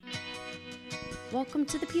Welcome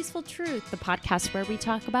to The Peaceful Truth, the podcast where we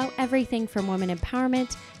talk about everything from women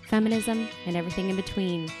empowerment, feminism, and everything in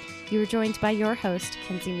between. You are joined by your host,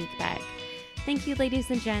 Kenzie Meekbag. Thank you,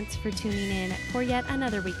 ladies and gents, for tuning in for yet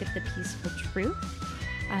another week of The Peaceful Truth.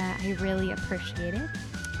 I really appreciate it.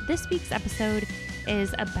 This week's episode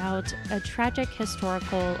is about a tragic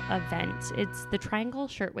historical event. It's the Triangle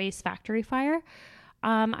Shirtwaist factory fire.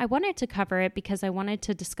 I wanted to cover it because I wanted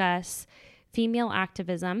to discuss female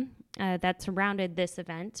activism that surrounded this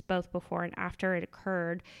event, both before and after it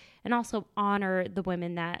occurred, and also honor the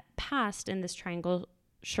women that passed in this Triangle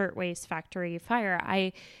Shirtwaist factory fire.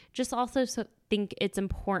 I just also think it's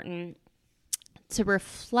important to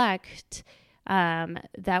reflect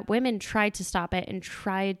that women tried to stop it and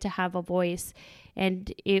tried to have a voice,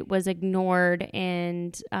 and it was ignored,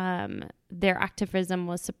 and their activism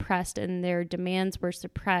was suppressed, and their demands were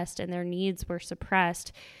suppressed, and their needs were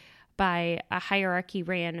suppressed by a hierarchy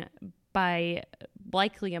ran by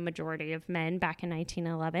likely a majority of men back in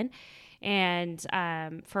 1911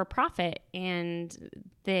 and for profit. And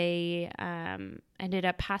they ended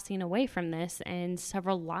up passing away from this, and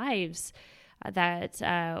several lives that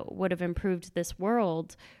would have improved this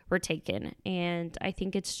world were taken. And I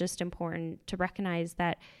think it's just important to recognize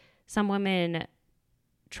that some women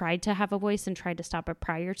tried to have a voice and tried to stop it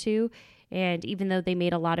prior to. And even though they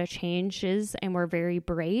made a lot of changes and were very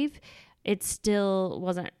brave, it still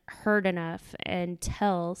wasn't heard enough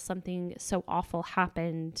until something so awful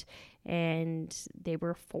happened and they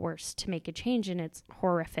were forced to make a change. And it's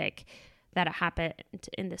horrific that it happened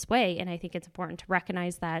in this way. And I think it's important to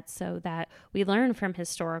recognize that so that we learn from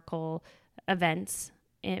historical events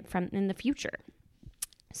in the future.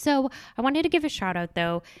 So I wanted to give a shout out,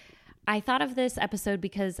 though. I thought of this episode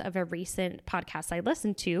because of a recent podcast I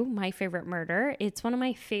listened to, My Favorite Murder. It's one of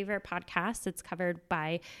my favorite podcasts. It's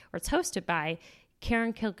hosted by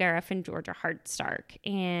Karen Kilgariff and Georgia Hardstark.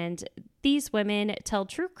 And these women tell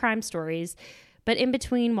true crime stories, but in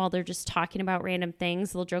between, while they're just talking about random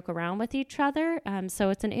things, they'll joke around with each other. So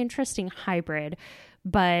it's an interesting hybrid.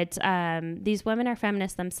 But these women are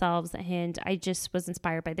feminists themselves, and I just was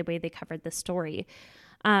inspired by the way they covered the story.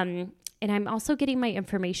 And I'm also getting my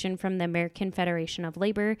information from the American Federation of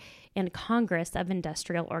Labor and Congress of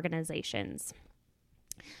Industrial Organizations.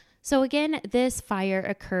 So again, this fire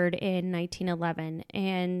occurred in 1911,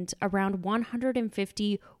 and around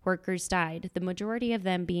 150 workers died, the majority of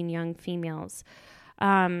them being young females.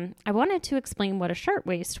 I wanted to explain what a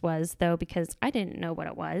shirtwaist was, though, because I didn't know what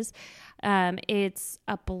it was. It's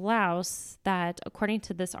a blouse that, according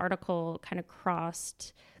to this article, kind of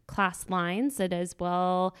crossed class lines, and as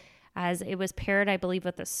well as it was paired, I believe,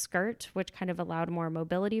 with a skirt, which kind of allowed more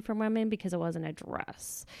mobility for women because it wasn't a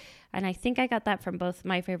dress. And I think I got that from both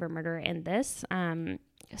My Favorite Murder and this.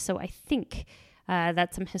 So I think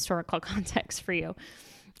that's some historical context for you.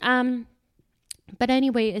 But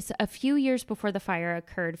anyway, it's a few years before the fire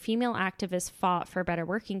occurred, female activists fought for better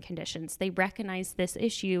working conditions. They recognized this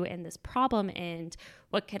issue and this problem and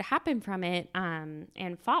what could happen from it,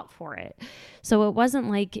 and fought for it. So it wasn't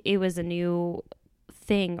like it was a new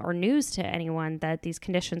thing or news to anyone that these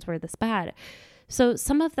conditions were this bad. So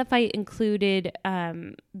some of the fight included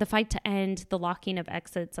the fight to end the locking of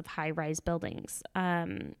exits of high-rise buildings,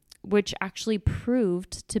 which actually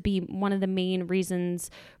proved to be one of the main reasons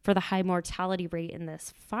for the high mortality rate in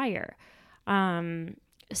this fire.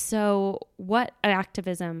 So what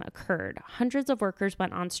activism occurred? Hundreds of workers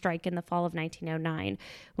went on strike in the fall of 1909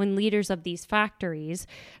 when leaders of these factories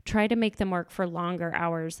tried to make them work for longer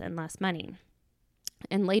hours and less money.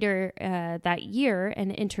 And later that year, an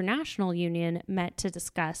international union met to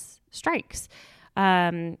discuss strikes.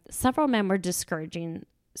 Several men were discouraging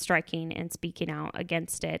striking and speaking out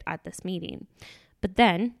against it at this meeting. But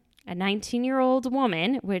then a 19-year-old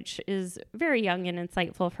woman, which is very young and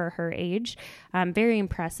insightful for her age, very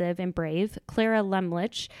impressive and brave, Clara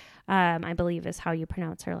Lemlich, I believe is how you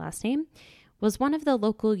pronounce her last name, was one of the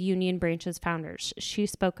local union branch's founders. She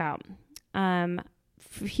spoke out. A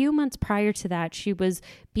few months prior to that, she was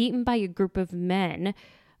beaten by a group of men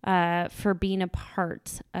for being a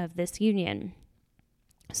part of this union.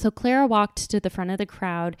 So Clara walked to the front of the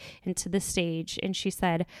crowd and to the stage, and she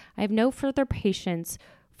said, "I have no further patience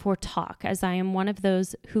for talk, as I am one of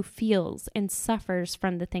those who feels and suffers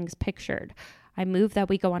from the things pictured. I move that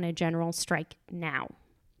we go on a general strike now."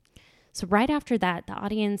 So right after that, the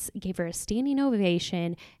audience gave her a standing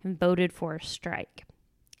ovation and voted for a strike.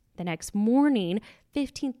 The next morning,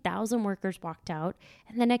 15,000 workers walked out,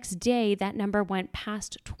 and the next day, that number went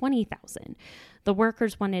past 20,000. The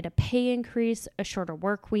workers wanted a pay increase, a shorter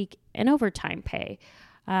work week, and overtime pay.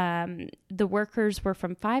 The workers were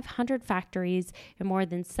from 500 factories, and more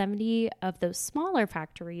than 70 of those smaller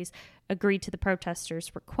factories agreed to the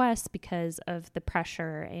protesters' requests because of the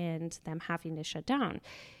pressure and them having to shut down.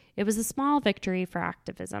 It was a small victory for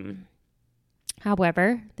activism.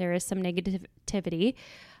 However, there is some negativity.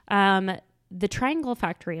 The Triangle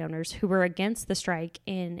factory owners, who were against the strike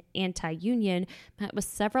and anti-union, met with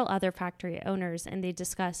several other factory owners, and they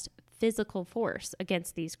discussed physical force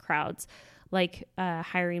against these crowds, like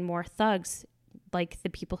hiring more thugs, like the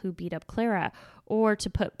people who beat up Clara, or to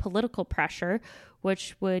put political pressure,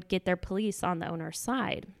 which would get their police on the owner's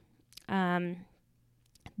side.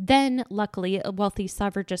 Then, luckily, wealthy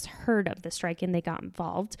suffragists heard of the strike and they got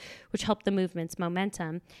involved, which helped the movement's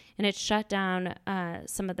momentum, and it shut down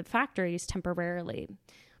some of the factories temporarily.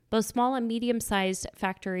 Both small and medium-sized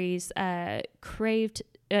factories caved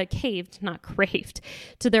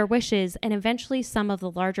to their wishes, and eventually some of the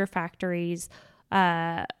larger factories,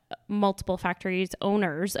 multiple factories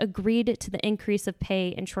owners, agreed to the increase of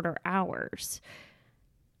pay and shorter hours.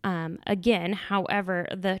 Again, however,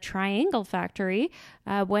 the Triangle factory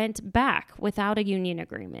went back without a union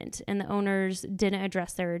agreement, and the owners didn't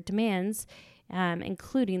address their demands,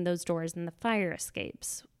 including those doors and the fire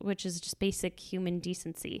escapes, which is just basic human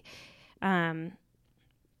decency.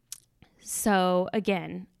 So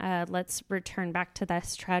again, let's return back to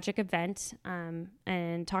this tragic event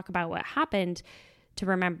and talk about what happened to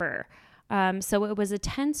remember. So it was a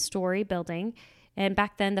 10-story building, and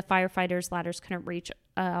back then the firefighters' ladders couldn't reach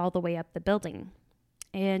all the way up the building.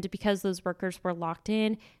 And because those workers were locked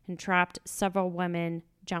in and trapped, several women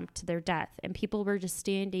jumped to their death, and people were just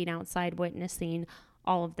standing outside witnessing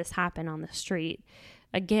all of this happen on the street.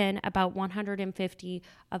 Again, about 150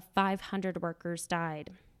 of 500 workers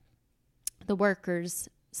died. The workers,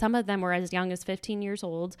 some of them were as young as 15 years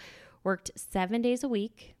old, worked 7 days a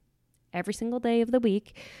week, every single day of the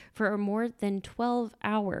week, for more than 12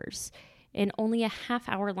 hours and only a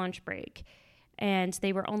half-hour lunch break. And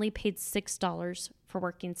they were only paid $6 for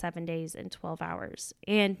working 7 days and 12 hours.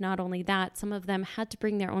 And not only that, some of them had to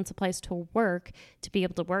bring their own supplies to work to be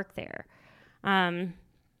able to work there.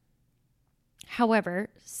 However,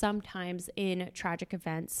 sometimes in tragic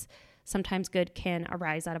events, sometimes good can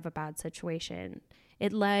arise out of a bad situation.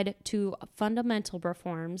 It led to fundamental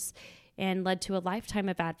reforms and led to a lifetime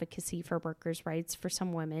of advocacy for workers' rights for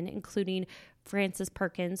some women, including Frances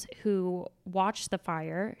Perkins, who watched the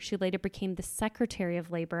fire. She later became the Secretary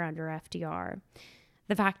of Labor under FDR.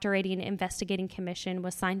 The Factory Investigating Commission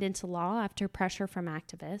was signed into law after pressure from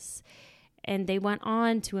activists, and they went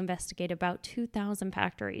on to investigate about 2,000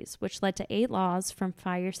 factories, which led to 8 laws, from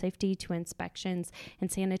fire safety to inspections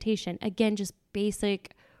and sanitation. Again, just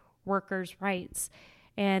basic workers' rights.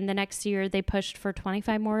 And the next year, they pushed for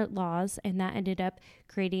 25 more laws, and that ended up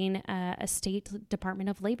creating a state Department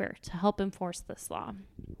of Labor to help enforce this law.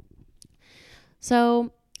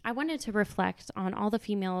 So I wanted to reflect on all the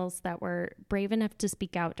females that were brave enough to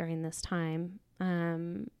speak out during this time,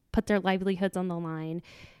 put their livelihoods on the line,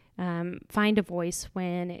 find a voice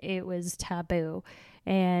when it was taboo,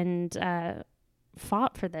 and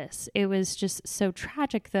fought for this. It was just so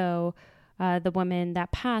tragic, though, the women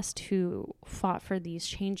that passed who fought for these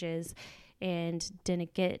changes and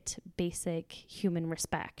didn't get basic human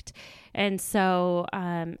respect. And so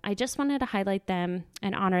I just wanted to highlight them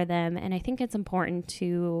and honor them. And I think it's important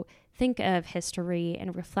to think of history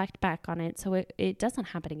and reflect back on it so it doesn't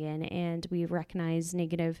happen again and we recognize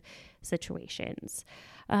negative situations.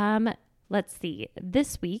 Let's see.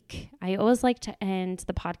 This week, I always like to end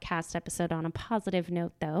the podcast episode on a positive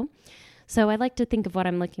note, though. So I like to think of what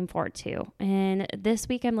I'm looking forward to. And this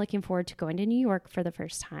week, I'm looking forward to going to New York for the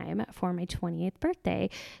first time for my 28th birthday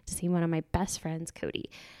to see one of my best friends, Cody.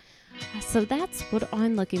 So that's what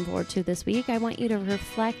I'm looking forward to this week. I want you to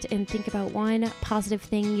reflect and think about one positive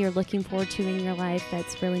thing you're looking forward to in your life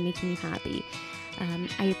that's really making you happy.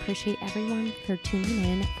 I appreciate everyone for tuning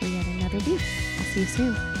in for yet another week. I'll see you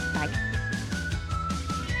soon. Bye.